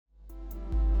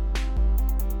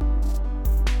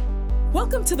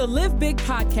Welcome to the Live Big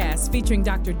podcast featuring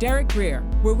Dr. Derek Grier,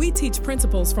 where we teach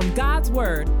principles from God's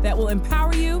Word that will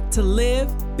empower you to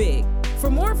live big. For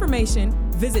more information,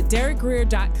 visit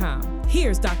derekgrier.com.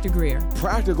 Here's Dr. Grier.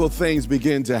 Practical things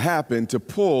begin to happen to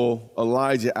pull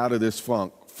Elijah out of this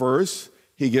funk. First,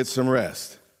 he gets some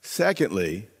rest.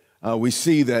 Secondly, we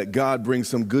see that God brings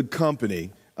some good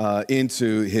company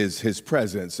into his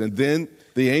presence. And then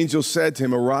the angel said to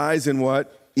him, arise and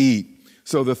what? Eat.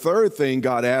 So the third thing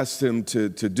God asked him to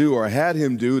do, or had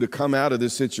him do, to come out of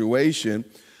this situation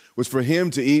was for him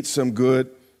to eat some good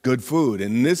food.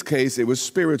 And in this case, it was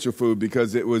spiritual food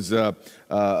because it was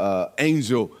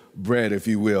angel bread, if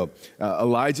you will.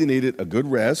 Elijah needed a good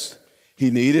rest. He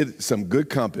needed some good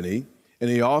company. And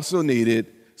he also needed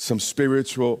some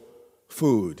spiritual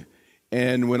food.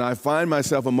 And when I find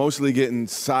myself emotionally getting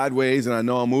sideways and I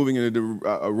know I'm moving in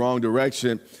a wrong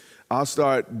direction, I'll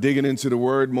start digging into the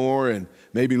Word more and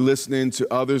maybe listening to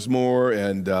others more.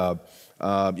 And,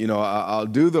 I'll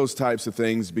do those types of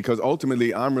things because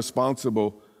ultimately I'm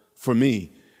responsible for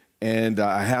me. And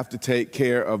I have to take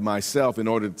care of myself in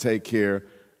order to take care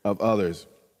of others.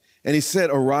 And he said,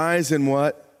 arise and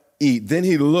what? Eat. Then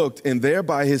he looked, and there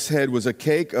by his head was a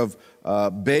cake there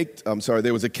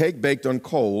was a cake baked on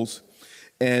coals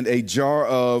and a jar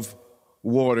of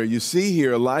water. You see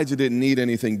here, Elijah didn't need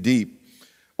anything deep.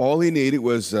 All he needed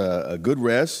was a good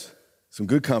rest, some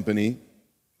good company,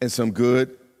 and some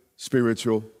good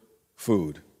spiritual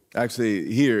food.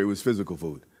 Actually, here it was physical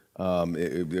food.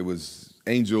 It was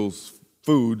angels'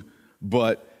 food,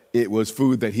 but it was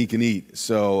food that he can eat.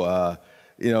 So,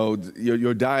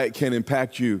 your diet can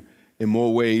impact you in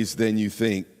more ways than you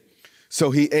think.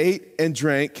 So he ate and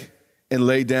drank and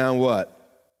lay down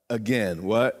what? Again.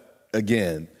 What?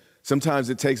 Again.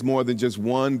 Sometimes it takes more than just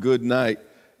one good night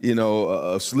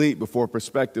of sleep before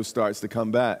perspective starts to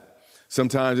come back.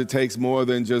 Sometimes it takes more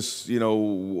than just,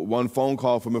 one phone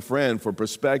call from a friend for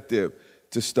perspective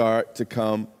to start to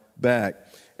come back.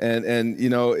 And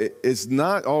it's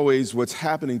not always what's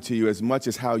happening to you as much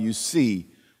as how you see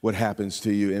what happens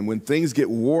to you. And when things get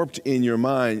warped in your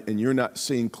mind and you're not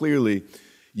seeing clearly,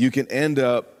 you can end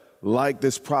up like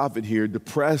this prophet here,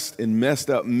 depressed and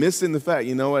messed up, missing the fact,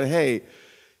 hey,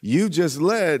 you just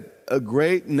led a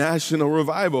great national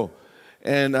revival.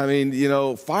 And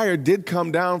fire did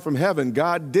come down from heaven.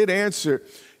 God did answer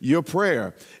your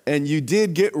prayer. And you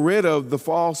did get rid of the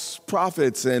false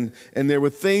prophets and there were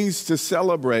things to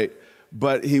celebrate.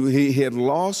 But he had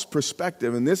lost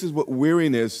perspective. And this is what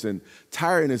weariness and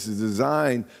tiredness is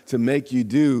designed to make you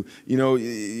do.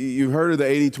 You've heard of the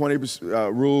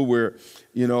 80-20 rule where,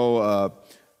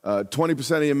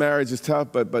 20% of your marriage is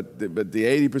tough, but the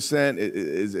 80%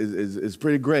 is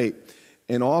pretty great.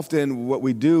 And often what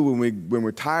we do when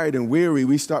we're tired and weary,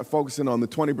 we start focusing on the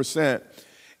 20%.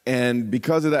 And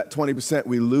because of that 20%,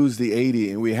 we lose the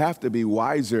 80, and we have to be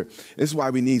wiser. This is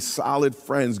why we need solid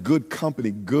friends, good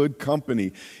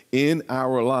company in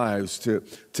our lives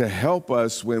to help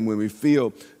us when we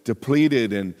feel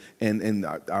depleted and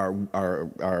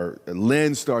our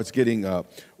lens starts getting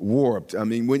warped. I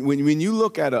mean, when you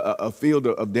look at a field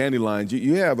of dandelions,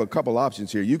 you have a couple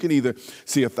options here. You can either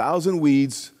see 1,000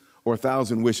 weeds or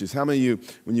 1,000 wishes. How many of you,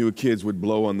 when you were kids, would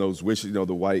blow on those wishes, the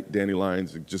white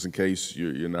dandelions, just in case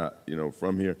you're not,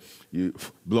 from here, you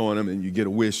blow on them and you get a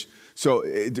wish. So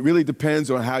it really depends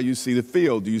on how you see the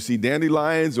field. Do you see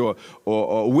dandelions or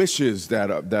wishes that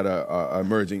are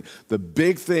emerging? The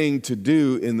big thing to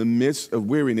do in the midst of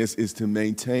weariness is to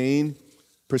maintain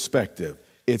perspective.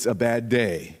 It's a bad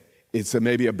day. It's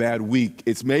maybe a bad week.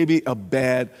 It's maybe a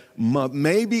bad month.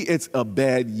 Maybe it's a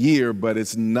bad year, but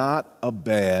it's not a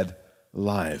bad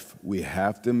life. We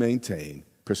have to maintain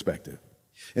perspective.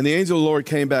 And the angel of the Lord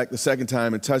came back the second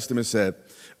time and touched him and said,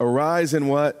 arise and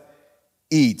what?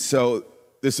 Eat. So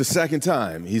this is the second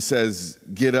time. He says,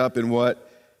 get up and what?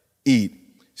 Eat.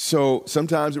 So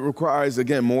sometimes it requires,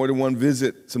 again, more than one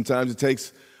visit. Sometimes it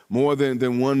takes more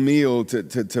than one meal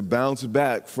to bounce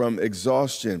back from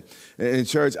exhaustion. In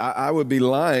church, I would be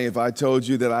lying if I told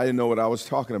you that I didn't know what I was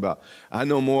talking about. I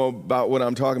know more about what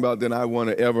I'm talking about than I want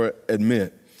to ever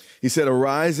admit. He said,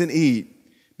 arise and eat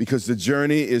because the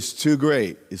journey is too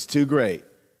great. It's too great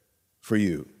for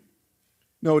you.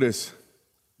 Notice,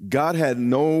 God had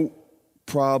no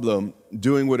problem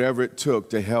doing whatever it took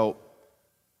to help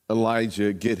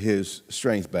Elijah get his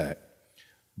strength back.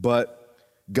 But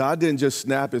God didn't just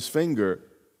snap his finger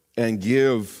and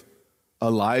give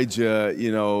Elijah,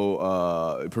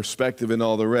 perspective and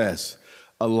all the rest.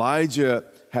 Elijah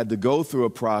had to go through a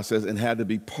process and had to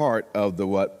be part of the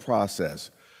what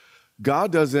process.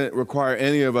 God doesn't require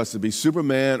any of us to be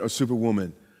Superman or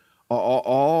Superwoman.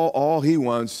 All all he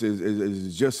wants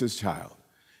is just his child.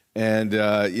 And,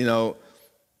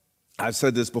 I've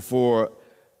said this before,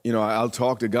 I'll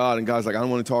talk to God, and God's like, I don't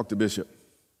want to talk to Bishop.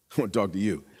 I want to talk to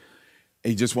you.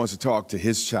 And he just wants to talk to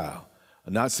his child.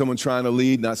 Not someone trying to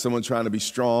lead, not someone trying to be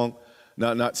strong,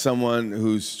 not someone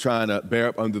who's trying to bear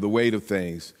up under the weight of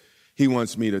things. He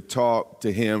wants me to talk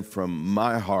to him from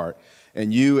my heart.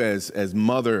 And you as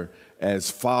mother,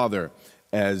 as father,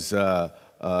 as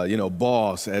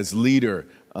boss, as leader,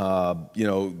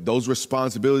 those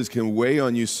responsibilities can weigh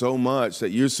on you so much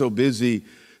that you're so busy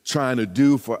trying to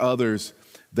do for others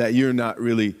that you're not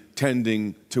really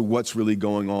tending to what's really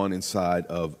going on inside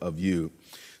of you.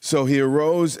 So he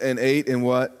arose and ate and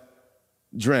what?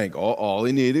 Drank. All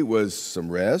he needed was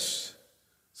some rest,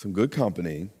 some good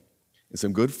company, and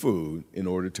some good food in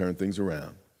order to turn things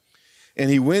around. And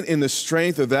he went in the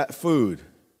strength of that food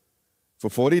for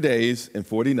 40 days and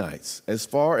 40 nights, as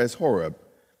far as Horeb,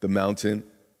 the mountain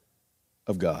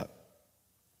of God.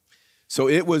 So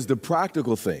it was the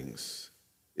practical things.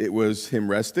 It was him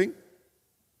resting,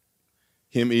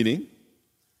 him eating,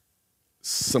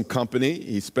 some company.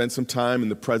 He spent some time in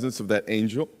the presence of that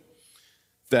angel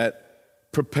that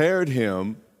prepared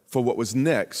him for what was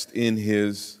next in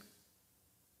his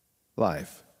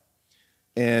life.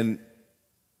 And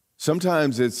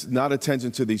sometimes it's not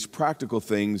attention to these practical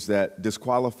things that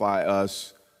disqualify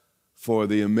us for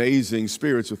the amazing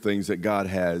spiritual things that God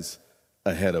has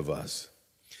ahead of us.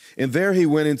 And there he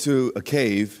went into a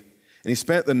cave, and he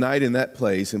spent the night in that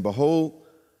place. And behold,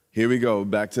 here we go,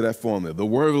 back to that formula. The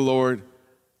word of the Lord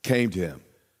came to him.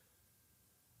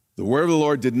 The word of the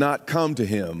Lord did not come to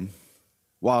him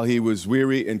while he was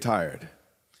weary and tired.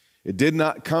 It did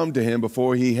not come to him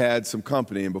before he had some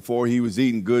company and before he was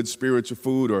eating good spiritual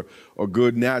food or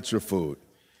good natural food.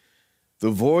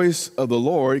 The voice of the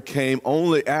Lord came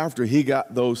only after he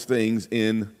got those things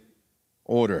in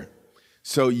order.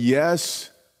 So yes,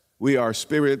 we are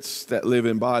spirits that live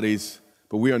in bodies,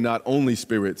 but we are not only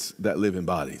spirits that live in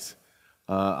bodies.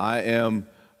 I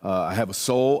have a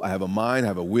soul, I have a mind, I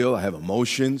have a will, I have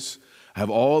emotions. I have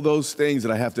all those things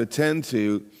that I have to attend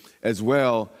to, as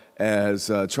well as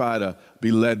try to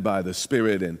be led by the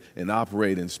Spirit and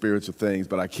operate in spiritual things.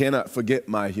 But I cannot forget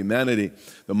my humanity.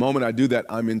 The moment I do that,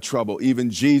 I'm in trouble. Even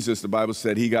Jesus, the Bible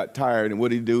said, he got tired, and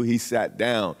what did he do? He sat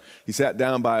down. He sat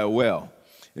down by a well,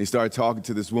 and he started talking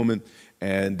to this woman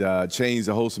and changed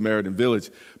the whole Samaritan village.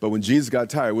 But when Jesus got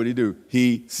tired, what did he do?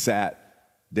 He sat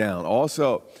down.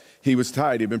 Also, he was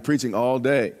tired. He'd been preaching all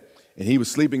day, and he was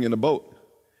sleeping in a boat.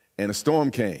 And a storm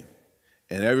came,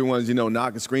 and everyone's,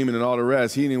 knocking, screaming, and all the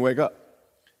rest. He didn't wake up.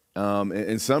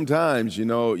 And sometimes,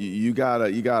 you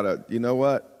gotta, you know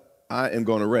what? I am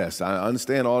going to rest. I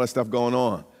understand all that stuff going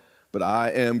on, but I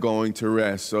am going to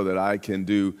rest so that I can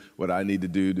do what I need to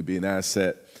do to be an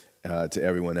asset to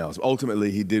everyone else. Ultimately,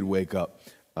 he did wake up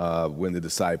when the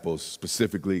disciples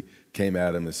specifically came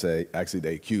at him and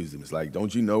they accused him. It's like,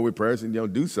 don't you know we're prayers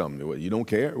and do something? What, you don't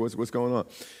care? What's going on?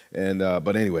 And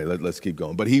but anyway, let's keep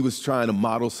going. But he was trying to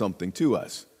model something to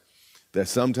us, that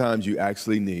sometimes you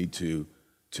actually need to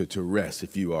rest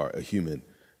if you are a human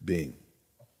being.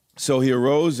 So he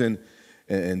arose and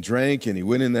drank, and he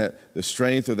went in the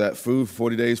strength of that food for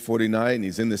 40 days, 40 nights, and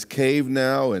he's in this cave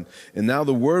now, and now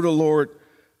the word of the Lord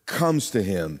comes to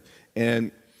him.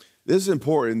 And this is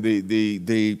important.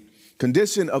 The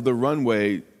condition of the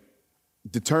runway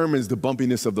determines the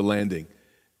bumpiness of the landing.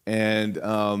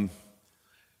 And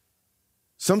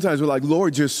sometimes we're like,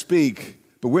 Lord, just speak,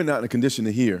 but we're not in a condition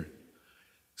to hear.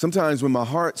 Sometimes when my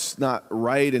heart's not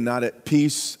right and not at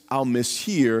peace, I'll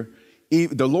mishear.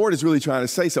 The Lord is really trying to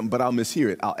say something, but I'll mishear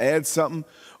it. I'll add something,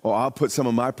 or I'll put some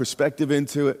of my perspective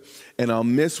into it, and I'll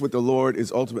miss what the Lord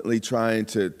is ultimately trying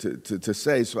to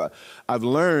say. So I've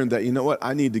learned that,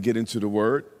 I need to get into the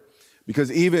Word,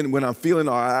 because even when I'm feeling,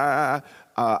 I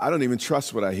don't even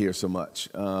trust what I hear so much,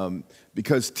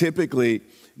 because typically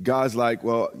God's like,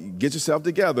 well, get yourself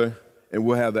together, and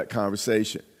we'll have that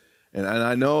conversation. And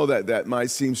I know that might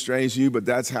seem strange to you, but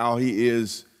that's how He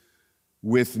is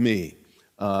with me.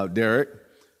 Derek,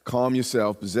 calm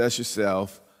yourself, possess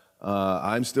yourself.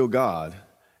 I'm still God.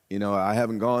 I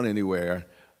haven't gone anywhere.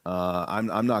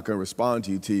 I'm not going to respond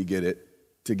to you till you get it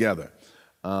together.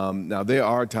 Now, there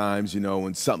are times,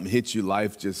 when something hits you,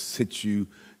 life just hits you,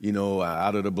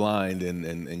 out of the blind,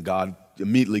 and God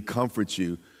immediately comforts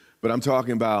you. But I'm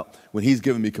talking about when He's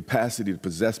given me capacity to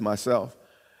possess myself,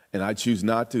 and I choose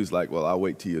not to. It's like, well, I'll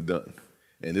wait till you're done.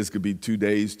 And this could be 2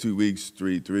 days, 2 weeks,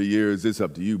 3 years. It's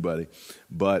up to you, buddy.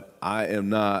 But I am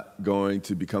not going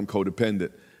to become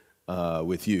codependent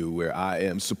with you, where I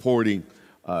am supporting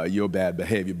your bad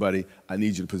behavior, buddy. I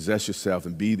need you to possess yourself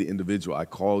and be the individual I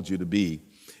called you to be,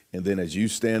 And then as you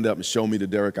stand up and show me the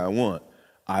Derek I want,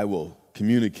 I will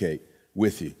communicate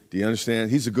with you. Do you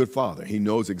understand? He's a good father. He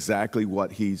knows exactly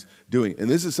what he's doing. And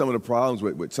this is some of the problems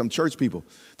with some church people.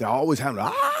 They're always having,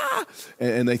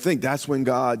 and they think that's when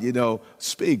God,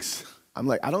 speaks. I'm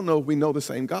like, I don't know if we know the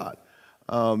same God.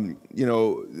 That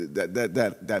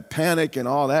panic and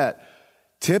all that.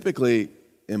 Typically,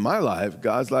 in my life,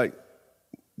 God's like,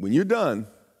 when you're done,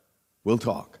 we'll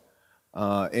talk.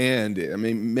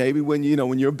 Maybe when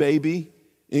you're a baby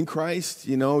in Christ,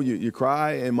 you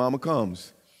cry and mama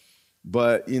comes.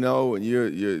 But when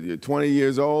you're 20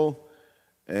 years old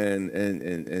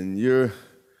and you're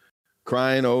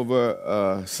crying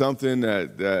over something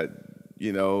that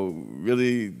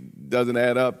really doesn't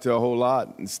add up to a whole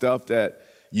lot and stuff that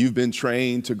you've been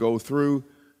trained to go through,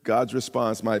 God's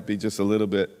response might be just a little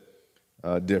bit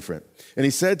different. And he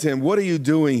said to him, "What are you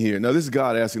doing here?" Now, this is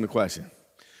God asking the question.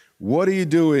 "What are you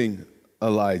doing,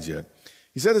 Elijah?"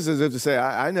 He said this as if to say,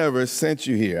 I never sent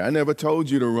you here. I never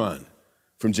told you to run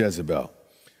from Jezebel.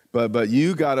 But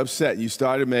you got upset. You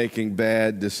started making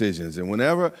bad decisions. And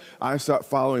whenever I start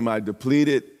following my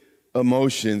depleted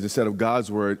emotions instead of God's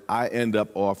word, I end up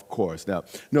off course. Now,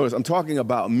 notice I'm talking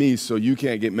about me, so you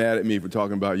can't get mad at me for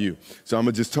talking about you. So I'm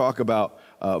going to just talk about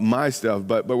my stuff.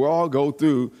 But we'll all go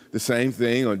through the same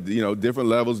thing on different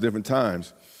levels, different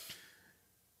times.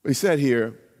 He said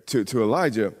here to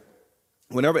Elijah,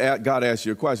 whenever God asks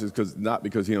you questions, not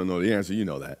because he don't know the answer, you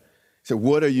know that. He said,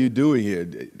 "What are you doing here?"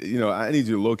 I need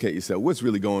you to locate yourself. What's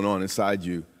really going on inside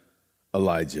you,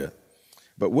 Elijah?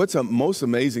 But what's most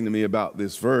amazing to me about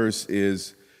this verse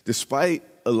is, despite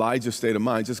Elijah's state of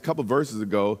mind, just a couple verses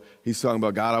ago, he's talking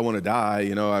about, "God, I want to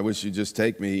die. I wish you'd just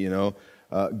take me."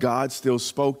 God still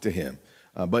spoke to him.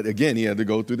 But again, he had to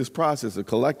go through this process of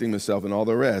collecting himself and all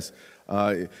the rest.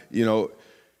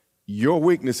 Your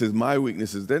weaknesses, my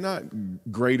weaknesses, they're not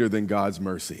greater than God's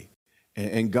mercy.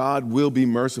 And God will be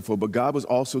merciful, but God was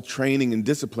also training and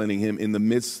disciplining him in the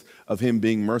midst of him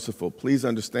being merciful. Please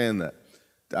understand that.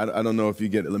 I don't know if you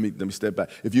get it. Let me step back.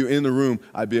 If you're in the room,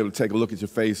 I'd be able to take a look at your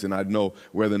face and I'd know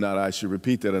whether or not I should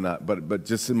repeat that or not. But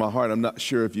just in my heart, I'm not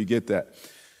sure if you get that.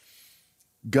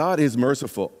 God is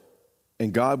merciful,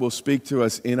 and God will speak to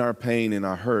us in our pain and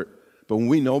our hurt. But when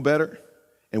we know better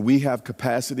and we have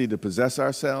capacity to possess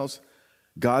ourselves,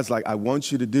 God's like, "I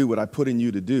want you to do what I put in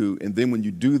you to do, and then when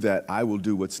you do that, I will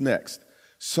do what's next."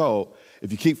 So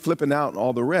if you keep flipping out and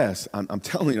all the rest, I'm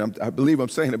telling you, I believe I'm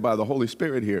saying it by the Holy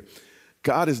Spirit here,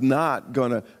 God is not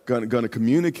gonna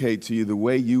communicate to you the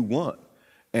way you want.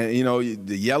 And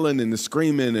the yelling and the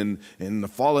screaming and the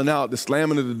falling out, the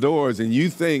slamming of the doors, and you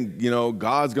think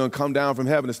God's gonna come down from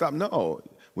heaven and stop. No,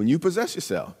 when you possess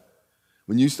yourself,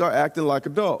 when you start acting like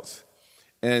adults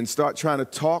and start trying to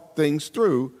talk things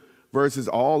through versus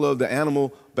all of the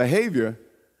animal behavior,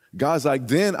 God's like,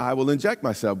 then I will inject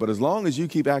myself. But as long as you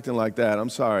keep acting like that, I'm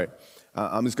sorry,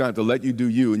 I'm just going to have to let you do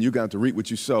you, and you're going to have to reap what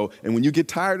you sow. And when you get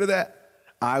tired of that,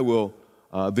 I will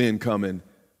then come in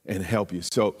and help you.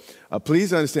 So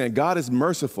please understand, God is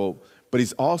merciful, but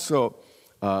he's also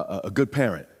a good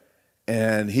parent.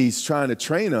 And he's trying to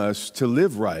train us to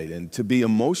live right and to be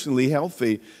emotionally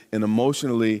healthy and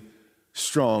emotionally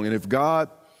strong. And if God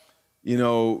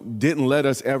didn't let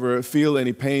us ever feel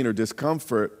any pain or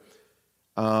discomfort,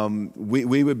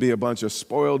 we would be a bunch of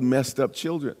spoiled, messed up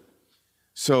children.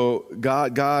 So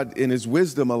God in his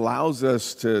wisdom allows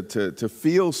us to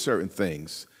feel certain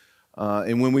things.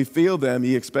 And when we feel them,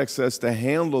 he expects us to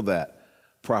handle that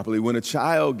properly. When a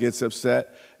child gets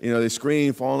upset, they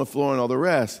scream, fall on the floor, and all the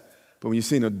rest. But when you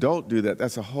see an adult do that,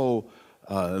 that's a whole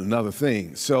another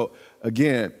thing. So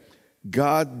again,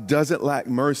 God doesn't lack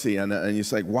mercy. And you're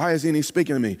like, why isn't he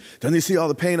speaking to me? Doesn't he see all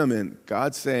the pain I'm in?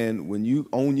 God's saying, when you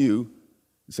own you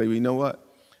say, well, you know what?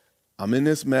 I'm in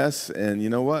this mess, and you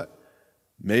know what?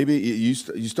 Maybe you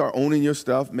start owning your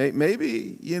stuff.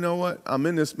 Maybe, you know what? I'm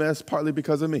in this mess partly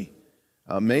because of me.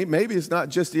 Maybe it's not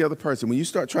just the other person. When you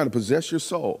start trying to possess your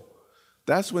soul,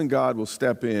 that's when God will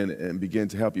step in and begin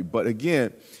to help you. But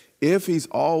again, if he's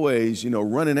always,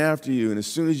 running after you, and as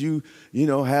soon as you,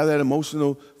 have that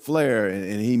emotional flare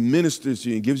and he ministers to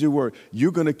you and gives you a word,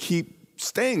 you're going to keep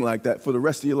staying like that for the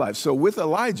rest of your life. So with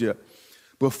Elijah,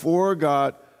 before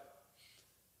God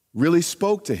really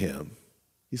spoke to him,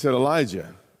 he said,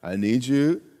 Elijah, I need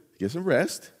you to get some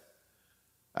rest.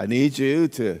 I need you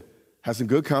to have some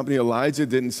good company. Elijah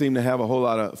didn't seem to have a whole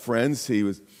lot of friends. He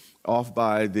was off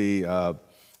by the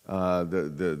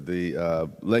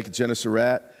Lake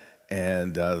Gennesaret,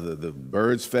 and the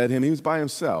birds fed him. He was by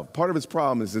himself. Part of his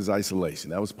problem is his isolation.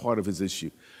 That was part of his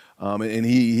issue. And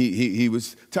he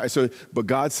was tired. So, but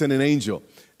God sent an angel.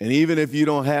 And even if you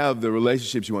don't have the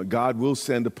relationships you want, God will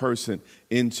send a person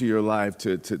into your life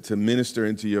to minister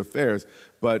into your affairs.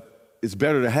 But it's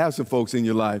better to have some folks in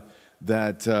your life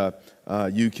that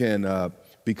you can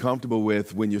be comfortable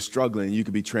with when you're struggling. You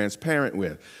can be transparent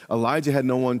with. Elijah had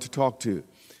no one to talk to.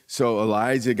 So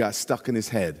Elijah got stuck in his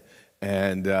head.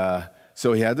 And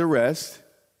so he had to rest.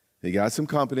 He got some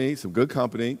company, some good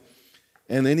company.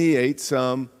 And then he ate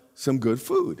some good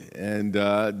food and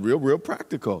real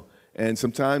practical. And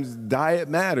sometimes diet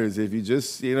matters. If you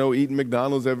just, eating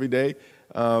McDonald's every day,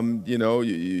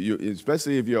 you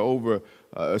especially if you're over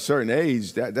a certain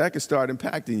age, that can start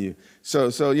impacting you. So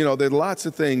there are lots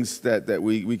of things that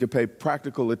we can pay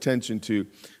practical attention to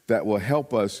that will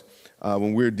help us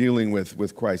when we're dealing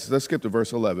with crisis. Let's skip to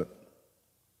verse 11.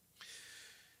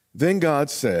 Then God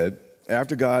said,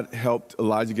 after God helped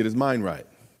Elijah get his mind right,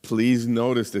 please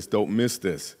notice this, don't miss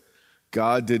this.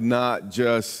 God did not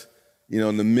just,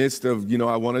 in the midst of,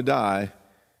 I want to die,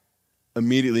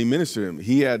 immediately minister to him.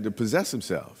 He had to possess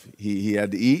himself. He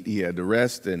had to eat, he had to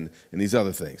rest, and these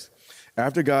other things.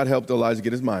 After God helped Elijah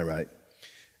get his mind right,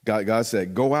 God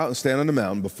said, go out and stand on the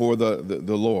mountain before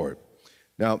the Lord.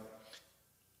 Now,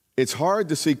 it's hard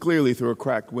to see clearly through a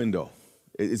cracked window.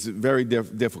 It's very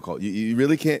difficult. You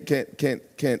really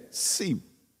can't see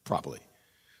properly.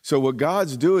 So what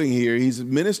God's doing here, he's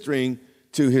ministering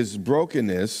to his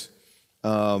brokenness,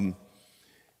 and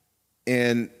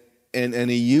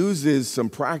he uses some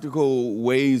practical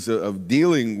ways of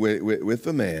dealing with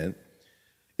the man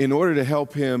in order to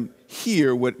help him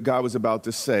hear what God was about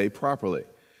to say properly.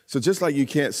 So just like you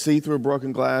can't see through a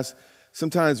broken glass,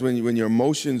 sometimes when your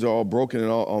emotions are all broken and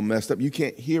all messed up, you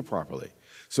can't hear properly.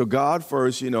 So God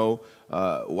first,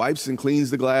 wipes and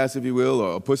cleans the glass, if you will,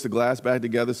 or puts the glass back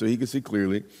together so he can see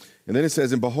clearly. And then it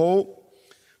says, and behold,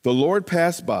 the Lord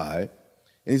passed by, and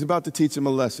he's about to teach him a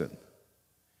lesson.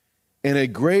 And a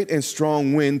great and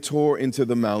strong wind tore into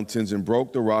the mountains and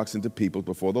broke the rocks into pieces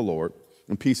before the Lord.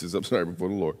 Before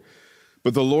the Lord.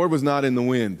 But the Lord was not in the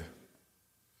wind.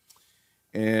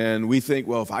 And we think,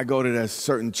 well, if I go to that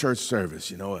certain church service,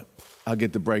 you know what, I'll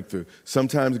get the breakthrough.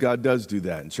 Sometimes God does do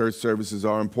that, and church services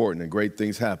are important, and great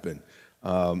things happen.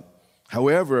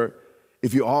 However,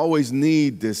 if you always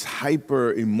need this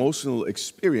hyper-emotional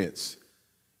experience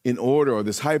in order, or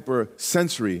this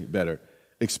hyper-sensory, better,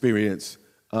 experience,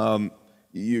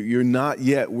 you're not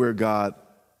yet where God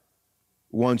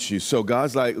wants you. So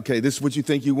God's like, okay, this is what you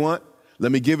think you want?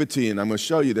 Let me give it to you, and I'm going to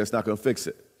show you that's not going to fix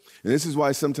it. And this is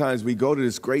why sometimes we go to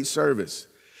this great service.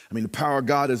 I mean, the power of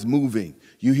God is moving.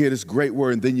 You hear this great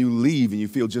word, and then you leave, and you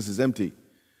feel just as empty.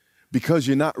 Because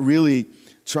you're not really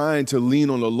trying to lean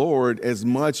on the Lord as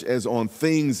much as on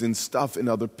things and stuff and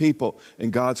other people.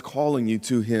 And God's calling you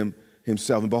to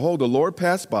himself. And behold, the Lord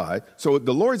passed by. So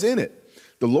the Lord's in it.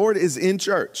 The Lord is in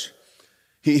church.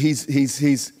 He's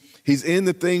in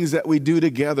the things that we do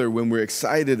together when we're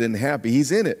excited and happy.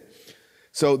 He's in it.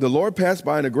 So the Lord passed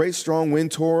by, and a great strong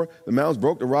wind tore the mountains,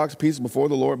 broke the rocks pieces before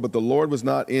the Lord, but the Lord was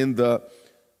not in the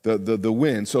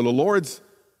wind. So the Lord's,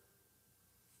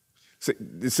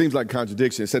 it seems like a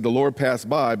contradiction. It said the Lord passed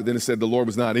by, but then it said the Lord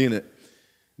was not in it,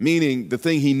 meaning the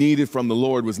thing he needed from the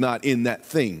Lord was not in that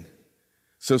thing.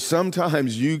 So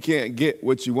sometimes you can't get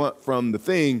what you want from the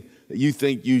thing that you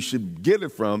think you should get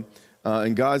it from,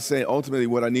 and God's saying, ultimately,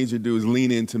 what I need you to do is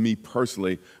lean into me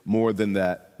personally more than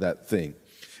that thing.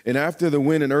 And after the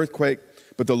wind, an earthquake,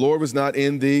 but the Lord was not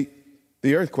in the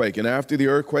earthquake. And after the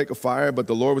earthquake, a fire, but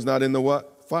the Lord was not in the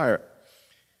what? Fire.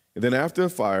 And then after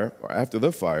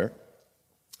the fire,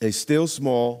 a still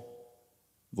small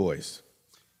voice.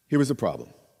 Here was the problem.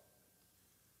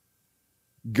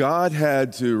 God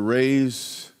had to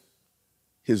raise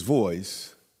his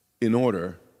voice in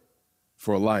order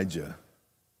for Elijah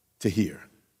to hear.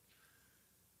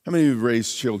 How many of you have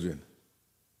raised children?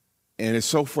 And it's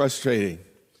so frustrating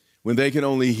when they can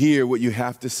only hear what you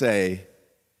have to say,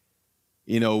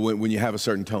 when you have a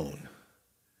certain tone.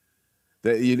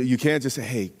 That you can't just say,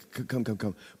 hey,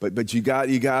 come. But you got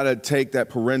to take that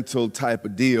parental type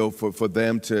of deal for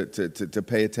them to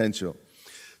pay attention.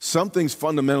 Something's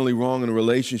fundamentally wrong in a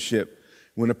relationship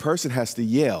when a person has to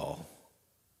yell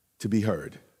to be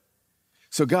heard.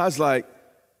 So God's like,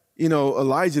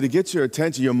 Elijah, to get your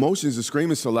attention, your emotions are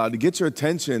screaming so loud, to get your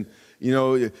attention,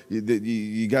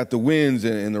 you got the winds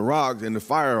and the rocks and the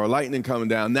fire or lightning coming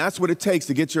down. That's what it takes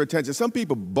to get your attention. Some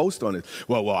people boast on it.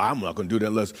 Well, I'm not going to do that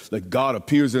unless God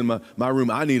appears in my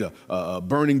room. I need a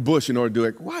burning bush in order to do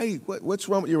it. Why? What's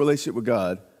wrong with your relationship with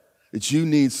God that you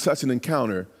need such an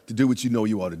encounter to do what you know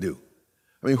you ought to do?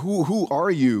 I mean, who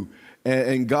are you?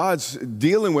 And God's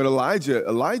dealing with Elijah.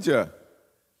 Elijah,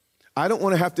 I don't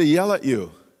want to have to yell at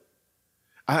you.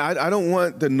 I don't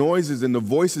want the noises and the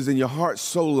voices in your heart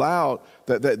so loud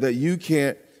that you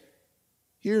can't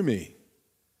hear me.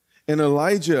 And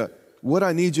Elijah, what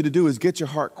I need you to do is get your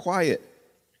heart quiet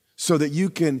so that you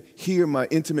can hear my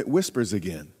intimate whispers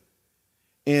again.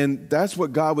 And that's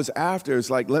what God was after. It's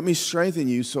like, let me strengthen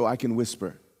you so I can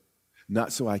whisper,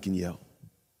 not so I can yell.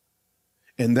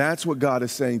 And that's what God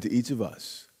is saying to each of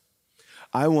us.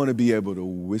 I want to be able to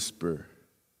whisper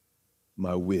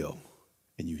my will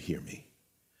and you hear me.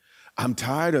 I'm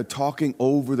tired of talking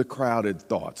over the crowded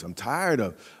thoughts. I'm tired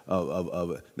of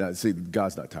now, see,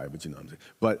 God's not tired, but you know what I'm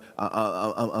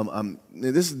saying.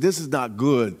 But this is not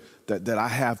good that I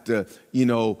have to,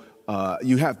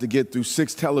 you have to get through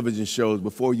 6 television shows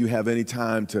before you have any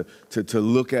time to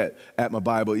look at my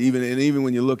Bible. Even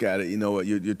when you look at it, you know what,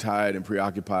 you're tired and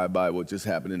preoccupied by what just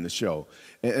happened in the show.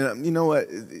 And you know what,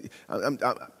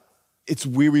 it's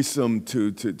wearisome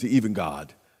to even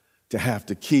God to have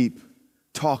to keep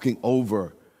talking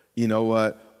over,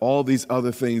 all these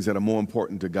other things that are more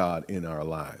important to God in our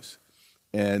lives.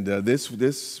 And this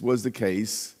was the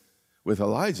case with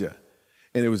Elijah.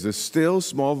 And it was a still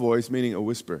small voice, meaning a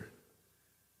whisper.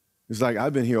 It's like,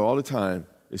 I've been here all the time.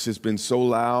 It's just been so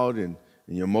loud and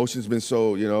your emotions been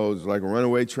so, it's like a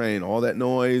runaway train, all that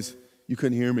noise, you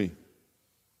couldn't hear me.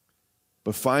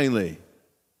 But finally,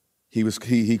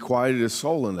 he quieted his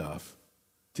soul enough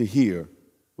to hear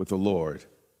what the Lord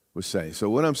was saying. So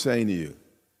what I'm saying to you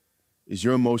is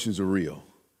your emotions are real.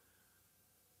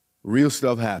 Real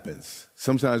stuff happens.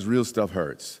 Sometimes real stuff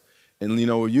hurts. And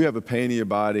when you have a pain in your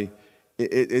body,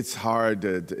 it's hard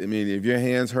if your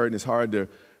hand's hurting, it's hard to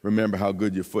remember how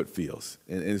good your foot feels.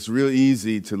 And it's real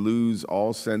easy to lose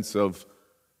all sense of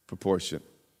proportion.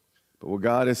 But what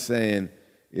God is saying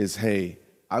is, hey,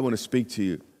 I want to speak to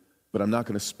you, but I'm not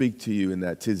going to speak to you in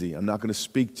that tizzy. I'm not going to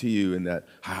speak to you in that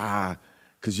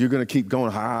because you're going to keep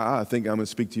going, I think I'm going to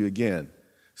speak to you again.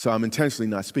 So I'm intentionally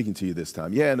not speaking to you this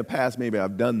time. Yeah, in the past, maybe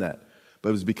I've done that, but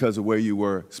it was because of where you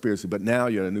were spiritually. But now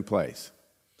you're in a new place.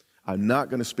 I'm not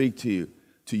going to speak to you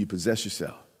till you possess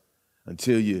yourself,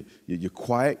 until you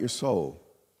quiet your soul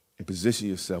and position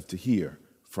yourself to hear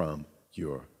from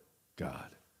your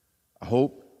God. I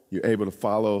hope you're able to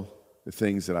follow the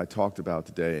things that I talked about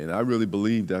today, and I really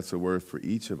believe that's a word for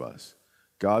each of us.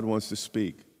 God wants to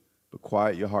speak. But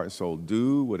quiet your heart and soul.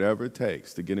 Do whatever it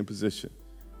takes to get in position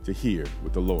to hear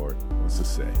what the Lord wants to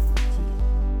say to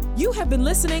you. You have been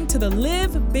listening to the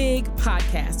Live Big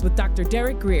podcast with Dr.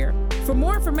 Derek Grier. For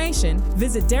more information,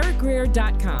 visit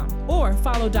derekgrier.com or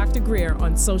follow Dr. Grier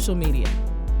on social media.